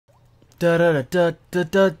Da da da da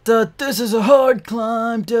da da. This is a hard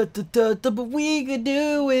climb. Da da da da. But we could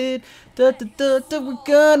do it. Da da da da. We're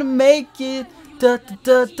gonna make it. Da da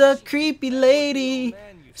da da. Creepy lady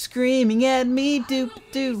screaming at me. Do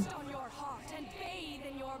do.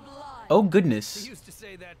 Oh goodness.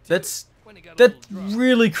 That's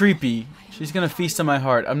really creepy. She's gonna feast on my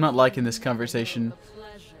heart. I'm not liking this conversation.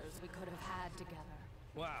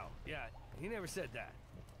 Wow. Yeah. He never said that.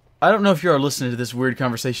 I don't know if you are listening to this weird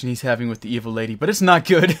conversation he's having with the evil lady, but it's not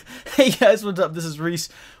good. Hey guys, what's up? This is Reese,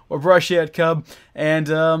 or Brushyat Cub, and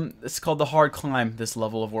it's called the hard climb, this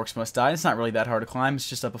level of Orcs Must Die. It's not really that hard to climb, it's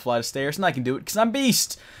just up a flight of stairs, and I can do it because I'm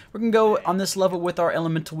Beast! We're going to go on this level with our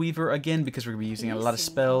Elemental Weaver again, because we're going to be using a lot of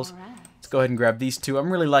spells. Let's go ahead and grab these two.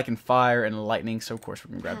 I'm really liking fire and lightning, so of course we're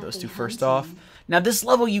going to grab those two first off. Now this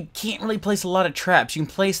level, you can't really place a lot of traps. You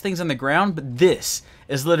can place things on the ground, but this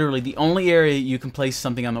is literally the only area you can place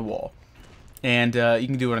something on the wall. And you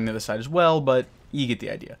can do it on the other side as well, but you get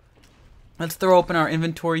the idea. Let's throw open our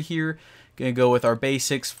inventory here. Gonna go with our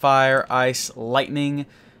basics: fire, ice, lightning,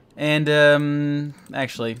 and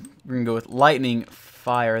actually we're gonna go with lightning,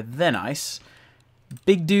 fire, then ice.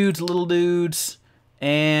 Big dudes, little dudes,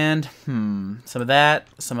 and some of that,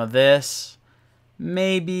 some of this.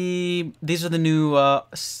 Maybe these are the new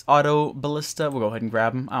auto ballista. We'll go ahead and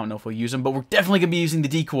grab them. I don't know if we'll use them, but we're definitely going to be using the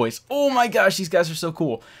decoys. Oh my gosh, these guys are so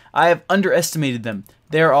cool. I have underestimated them.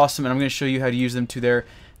 They're awesome, and I'm going to show you how to use them to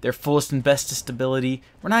their fullest and bestest ability.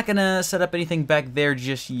 We're not going to set up anything back there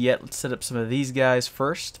just yet. Let's set up some of these guys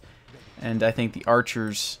first. And I think the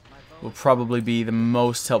archers will probably be the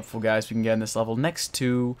most helpful guys we can get in this level, next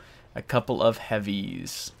to a couple of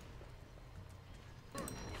heavies.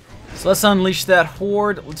 So let's unleash that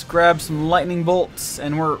horde. Let's grab some lightning bolts,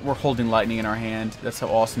 and we're holding lightning in our hand. That's how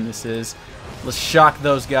awesome this is. Let's shock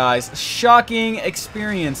those guys. Shocking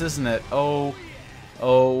experience, isn't it? Oh,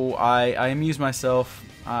 I amuse myself.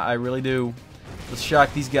 I really do. Let's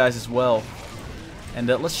shock these guys as well. And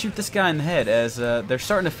let's shoot this guy in the head, as they're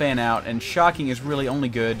starting to fan out, and shocking is really only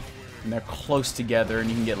good when they're close together and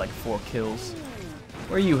you can get like 4 kills.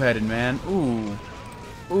 Where are you headed, man?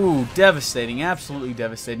 Ooh, devastating, absolutely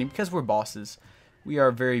devastating, because we're bosses. We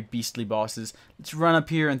are very beastly bosses. Let's run up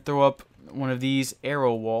here and throw up one of these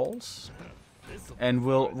arrow walls. And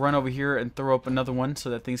we'll run over here and throw up another one so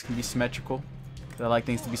that things can be symmetrical. Because I like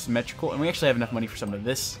things to be symmetrical. And we actually have enough money for some of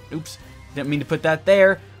this. Oops, didn't mean to put that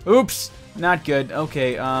there. Oops, not good.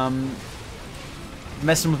 Okay,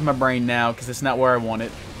 messing with my brain now because it's not where I want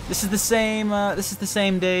it. This is the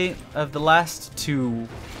same day of the last 2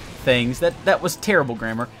 things. That was terrible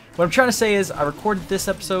grammar. What I'm trying to say is I recorded this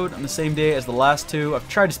episode on the same day as the last 2. I've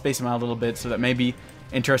tried to space them out a little bit so that maybe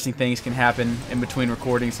interesting things can happen in between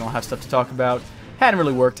recordings and I'll have stuff to talk about. Hadn't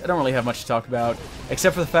really worked. I don't really have much to talk about,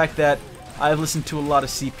 except for the fact that I've listened to a lot of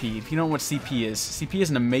CP. If you don't know what CP is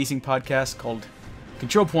an amazing podcast called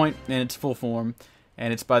Control Point in its full form,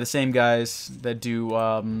 and it's by the same guys that do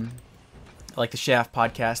like the Shaft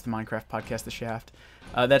podcast, the Minecraft podcast, the Shaft.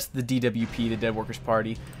 That's the DWP, the Dead Workers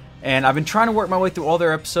Party. And I've been trying to work my way through all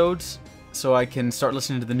their episodes so I can start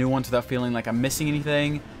listening to the new ones without feeling like I'm missing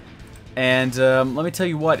anything. And let me tell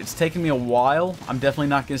you what, it's taken me a while. I'm definitely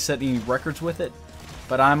not going to set any records with it.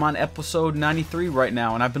 But I'm on episode 93 right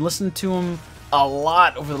now, and I've been listening to them a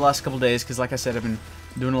lot over the last couple days because, like I said, I've been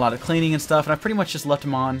doing a lot of cleaning and stuff, and I pretty much just left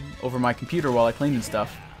them on over my computer while I cleaned and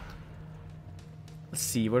stuff. Let's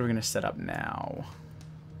see, what are we going to set up now?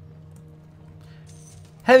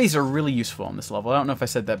 Heavies are really useful on this level. I don't know if I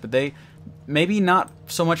said that, but they maybe not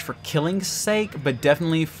so much for killing's sake, but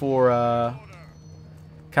definitely for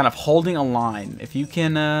kind of holding a line. If you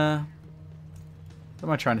can, what am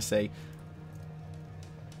I trying to say?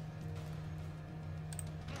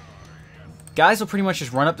 Guys will pretty much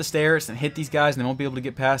just run up the stairs and hit these guys, and they won't be able to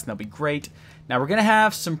get past, and they'll be great. Now we're gonna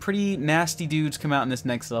have some pretty nasty dudes come out in this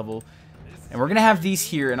next level, and we're gonna have these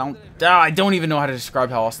here, and I don't even know how to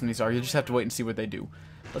describe how awesome these are. You'll just have to wait and see what they do.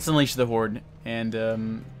 Let's unleash the horde, and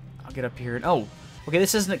I'll get up here. And oh, okay,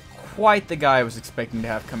 this isn't quite the guy I was expecting to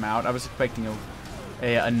have come out. I was expecting a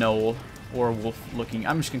gnoll or a wolf looking.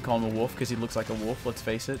 I'm just gonna call him a wolf because he looks like a wolf. Let's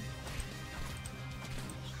face it.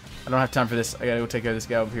 I don't have time for this. I gotta go take care of this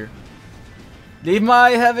guy over here. Leave my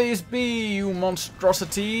heavies be, you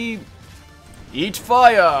monstrosity! Eat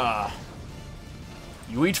fire!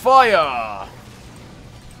 You eat fire!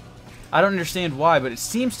 I don't understand why, but it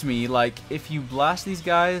seems to me like if you blast these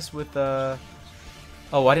guys with oh,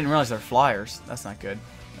 I didn't realize they're flyers. That's not good.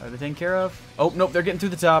 Are they taken care of? Oh, nope, they're getting through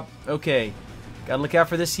the top. Okay. Gotta look out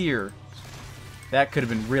for this here. That could have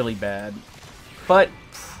been really bad. But,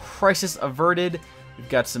 crisis averted. We've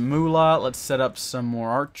got some moolah. Let's set up some more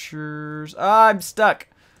archers. Ah, I'm stuck.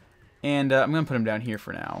 And I'm going to put him down here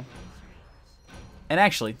for now. And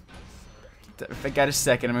actually, if I got a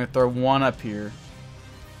second, I'm going to throw one up here.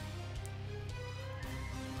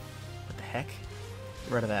 What the heck?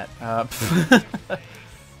 Get rid of that.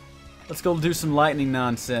 Let's go do some lightning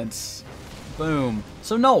nonsense. Boom.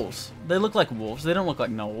 So gnolls. They look like wolves. They don't look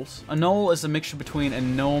like gnolls. A gnoll is a mixture between a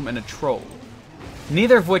gnome and a troll.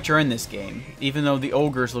 Neither of which are in this game, even though the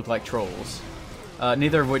ogres look like trolls.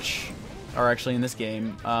 Neither of which are actually in this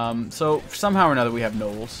game. So somehow or another we have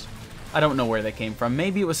gnolls. I don't know where they came from.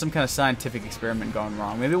 Maybe it was some kind of scientific experiment gone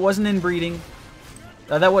wrong. Maybe it wasn't inbreeding.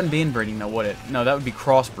 That wouldn't be inbreeding, though, would it? No, that would be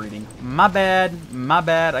crossbreeding. My bad. My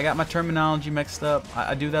bad. I got my terminology mixed up.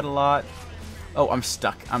 I do that a lot. Oh, I'm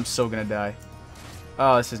stuck. I'm so gonna die.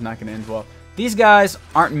 Oh, this is not gonna end well. These guys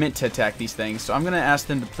aren't meant to attack these things, so I'm gonna ask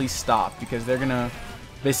them to please stop, because they're gonna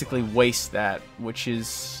basically waste that, which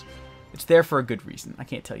is... It's there for a good reason. I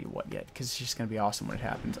can't tell you what yet, because it's just gonna be awesome when it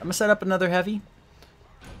happens. I'm gonna set up another heavy.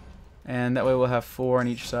 And that way we'll have 4 on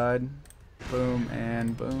each side. Boom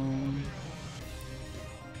and boom.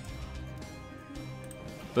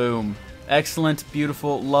 Boom. Excellent,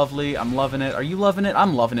 beautiful, lovely. I'm loving it. Are you loving it?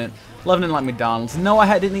 I'm loving it. Loving it like McDonald's. No,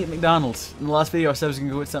 I didn't eat McDonald's. In the last video I said I was going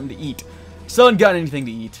to go get something to eat. Still haven't gotten anything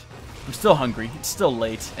to eat. I'm still hungry. It's still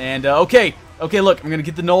late. And, okay. Okay, look. I'm going to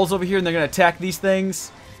get the gnolls over here and they're going to attack these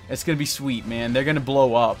things. It's going to be sweet, man. They're going to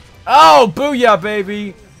blow up. Oh, booyah,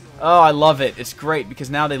 baby. Oh, I love it. It's great because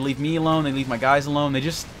now they leave me alone. They leave my guys alone.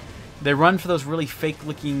 They run for those really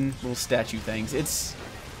fake-looking little statue things.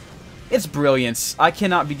 It's brilliance. I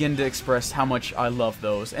cannot begin to express how much I love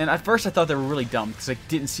those. And at first I thought they were really dumb because I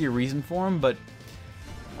didn't see a reason for them, but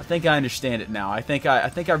I think I understand it now. I think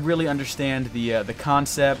I really understand the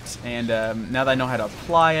concept, and now that I know how to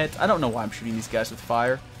apply it, I don't know why I'm shooting these guys with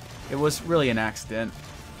fire. It was really an accident.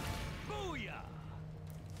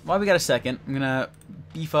 While we got a second, I'm gonna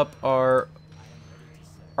beef up our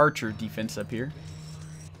archer defense up here,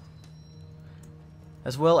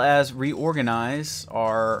 as well as reorganize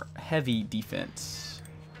our heavy defense.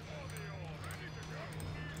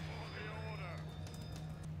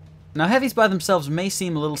 Now, heavies by themselves may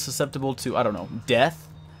seem a little susceptible to, I don't know, death.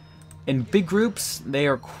 In big groups, they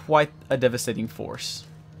are quite a devastating force.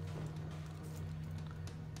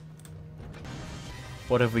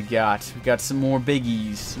 What have we got? We got some more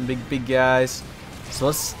biggies, some big guys. So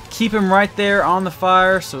let's keep him right there on the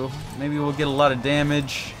fire, so maybe we'll get a lot of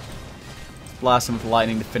damage. Blast him with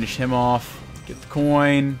lightning to finish him off. Get the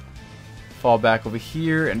coin. Fall back over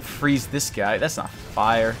here and freeze this guy. That's not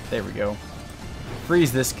fire. There we go.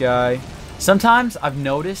 Freeze this guy. Sometimes I've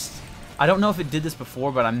noticed, I don't know if it did this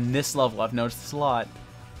before, but on this level I've noticed this a lot.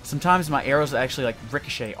 Sometimes my arrows actually like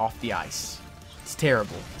ricochet off the ice. It's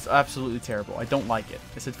terrible. It's absolutely terrible. I don't like it.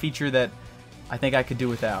 It's a feature that I think I could do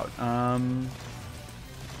without.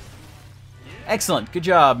 Excellent. Good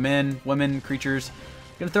job, men, women, creatures.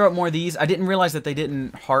 Gonna throw out more of these. I didn't realize that they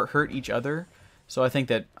didn't hurt each other, so I think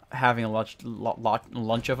that having a lunch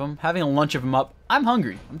of them up. I'm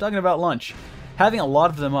hungry. I'm talking about lunch. Having a lot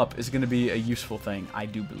of them up is going to be a useful thing, I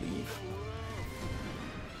do believe.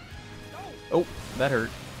 Oh, that hurt.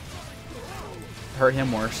 Hurt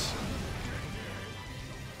him worse.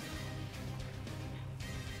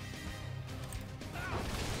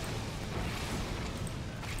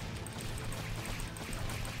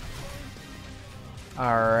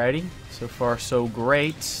 Alrighty, so far so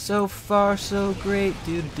great. So far so great.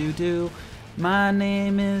 Do do do. My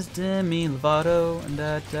name is Demi Lovato. And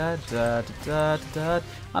da da da da da da.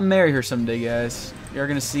 I'll marry her someday, guys. You're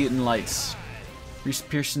gonna see it in lights. Reese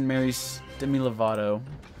Pearson marries Demi Lovato.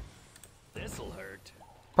 This'll hurt.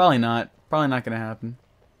 Probably not. Probably not gonna happen.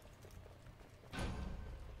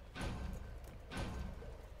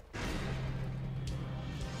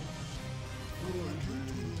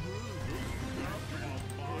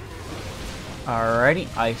 Alrighty,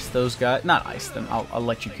 ice those guys. Not ice them. I'll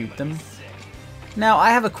let you keep them. Now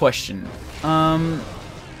I have a question. I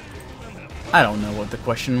don't know what the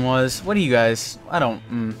question was. What do you guys? I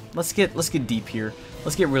don't. Let's get deep here.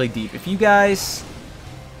 Let's get really deep. If you guys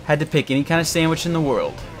had to pick any kind of sandwich in the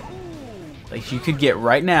world, like you could get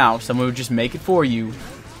right now, someone would just make it for you.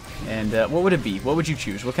 And what would it be? What would you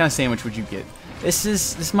choose? What kind of sandwich would you get?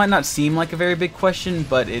 This might not seem like a very big question,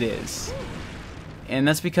 but it is. And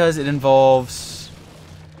that's because it involves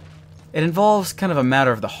kind of a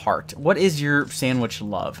matter of the heart. What is your sandwich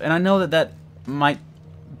love? And I know that might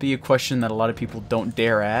be a question that a lot of people don't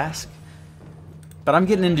dare ask. But I'm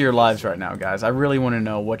getting into your lives right now, guys. I really want to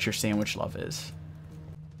know what your sandwich love is.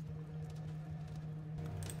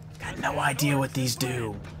 Got no idea what these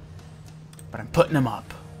do, but I'm putting them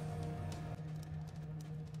up.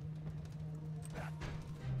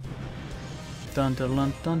 Dun dun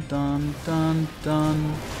dun dun dun dun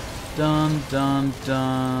dun. Dun dun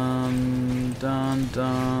dun dun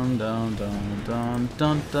dun dun dun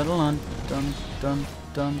dun dun dun dun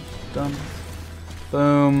dun dun.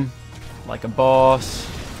 Boom. Like a boss.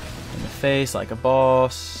 In the face like a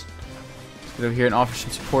boss. Let's get over here and offer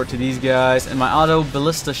some support to these guys. And my auto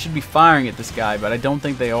ballista should be firing at this guy, but I don't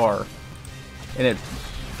think they are. And it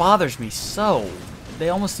bothers me so. They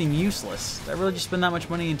almost seem useless. Did I really just spend that much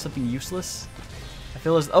money in something useless? I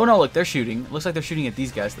feel as... Oh no, look, they're shooting. It looks like they're shooting at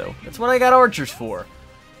these guys, though. That's what I got archers for.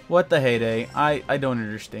 What the heyday? I don't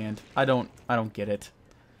understand. I don't get it.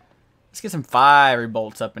 Let's get some fiery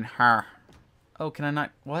bolts up in her. Oh, can I not...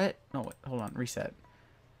 What? No, wait, hold on. Reset.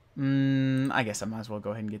 I guess I might as well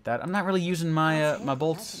go ahead and get that. I'm not really using my my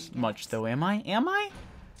bolts much, though, am I? Am I?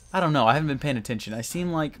 I don't know. I haven't been paying attention. I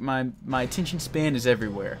seem like my attention span is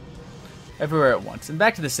everywhere. Everywhere at once. And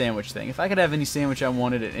back to the sandwich thing. If I could have any sandwich I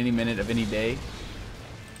wanted at any minute of any day...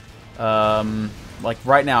 like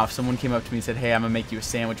right now, if someone came up to me and said, "Hey, I'm gonna make you a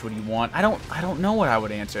sandwich. What do you want?" I don't know what I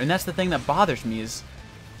would answer, and that's the thing that bothers me. Is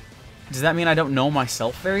does that mean I don't know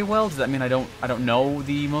myself very well? Does that mean I don't know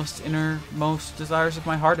the most innermost desires of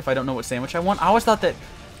my heart if I don't know what sandwich I want? I always thought that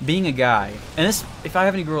being a guy, and this, if I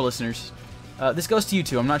have any girl listeners, this goes to you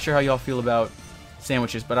too. I'm not sure how y'all feel about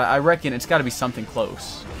sandwiches, but I reckon it's got to be something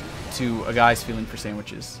close to a guy's feeling for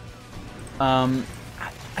sandwiches.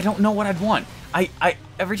 I don't know what I'd want.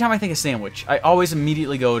 Every time I think of sandwich, I always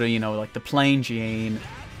immediately go to, you know, like the plain Jane,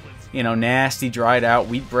 you know, nasty, dried out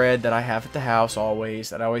wheat bread that I have at the house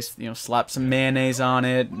always. That I always, you know, slap some mayonnaise on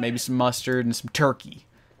it, maybe some mustard and some turkey.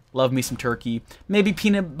 Love me some turkey. Maybe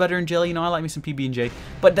peanut butter and jelly, you know, I like me some PB&J.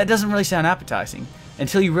 But that doesn't really sound appetizing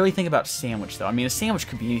until you really think about sandwich, though. I mean, a sandwich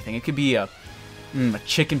could be anything. It could be a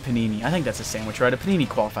chicken panini. I think that's a sandwich, right? A panini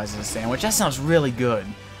qualifies as a sandwich. That sounds really good.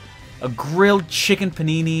 A grilled chicken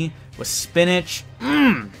panini with spinach.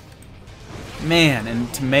 Man,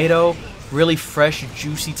 and tomato. Really fresh,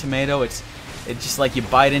 juicy tomato. It's just like you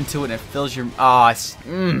bite into it and it fills your... that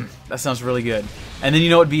sounds really good. And then you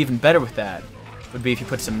know what would be even better with that? Would be if you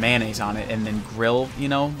put some mayonnaise on it and then grill, you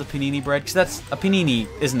know, the panini bread. Because that's... A panini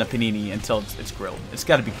isn't a panini until it's grilled. It's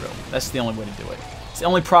got to be grilled. That's the only way to do it. It's the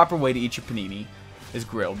only proper way to eat your panini is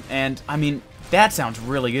grilled. And, I mean... That sounds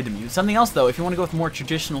really good to me. Something else, though, if you want to go with a more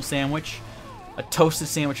traditional sandwich, a toasted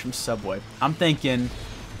sandwich from Subway. I'm thinking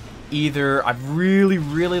either I really,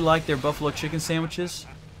 really like their buffalo chicken sandwiches,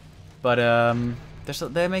 but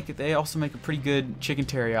they also make a pretty good chicken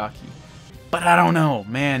teriyaki. But I don't know,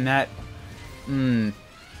 man. That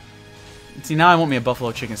see, now I want me a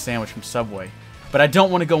buffalo chicken sandwich from Subway, but I don't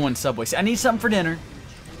want to go on Subway. See, I need something for dinner,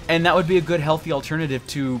 and that would be a good, healthy alternative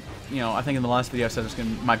to. You know, I think in the last video I said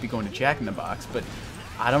might be going to Jack in the Box, but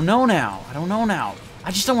I don't know now.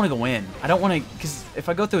 I just don't want to go in. I don't want to, because if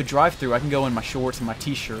I go through a drive-thru, I can go in my shorts and my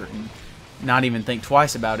t-shirt and not even think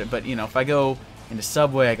twice about it. But, you know, if I go into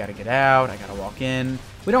Subway, I got to get out. I got to walk in.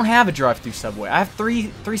 We don't have a drive-thru Subway. I have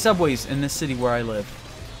three Subways in this city where I live.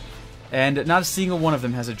 And not a single one of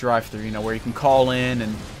them has a drive-thru, you know, where you can call in.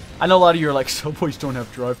 And I know a lot of you are like, Subways don't have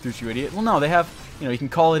drive-thrus, you idiot. Well, no, they have, you know, you can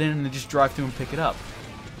call it in and then just drive through and pick it up.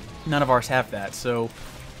 None of ours have that, so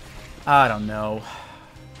I don't know.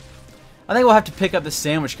 I think we'll have to pick up the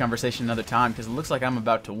sandwich conversation another time because it looks like I'm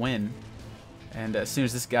about to win. And as soon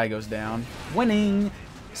as this guy goes down, winning.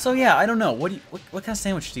 So yeah, I don't know. What kind of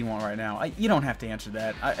sandwich do you want right now? You don't have to answer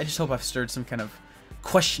that. I just hope I've stirred some kind of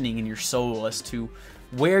questioning in your soul as to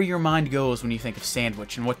where your mind goes when you think of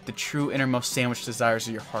sandwich and what the true innermost sandwich desires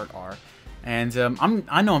of your heart are. And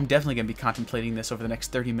I know I'm definitely going to be contemplating this over the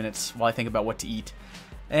next 30 minutes while I think about what to eat.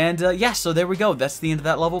 And yeah, so there we go. That's the end of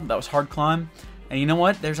that level. That was hard climb. And you know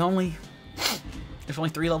what? There's only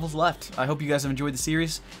 3 levels left. I hope you guys have enjoyed the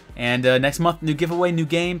series. And next month, new giveaway, new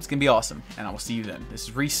game. It's going to be awesome. And I will see you then. This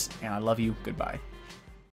is Reese, and I love you. Goodbye.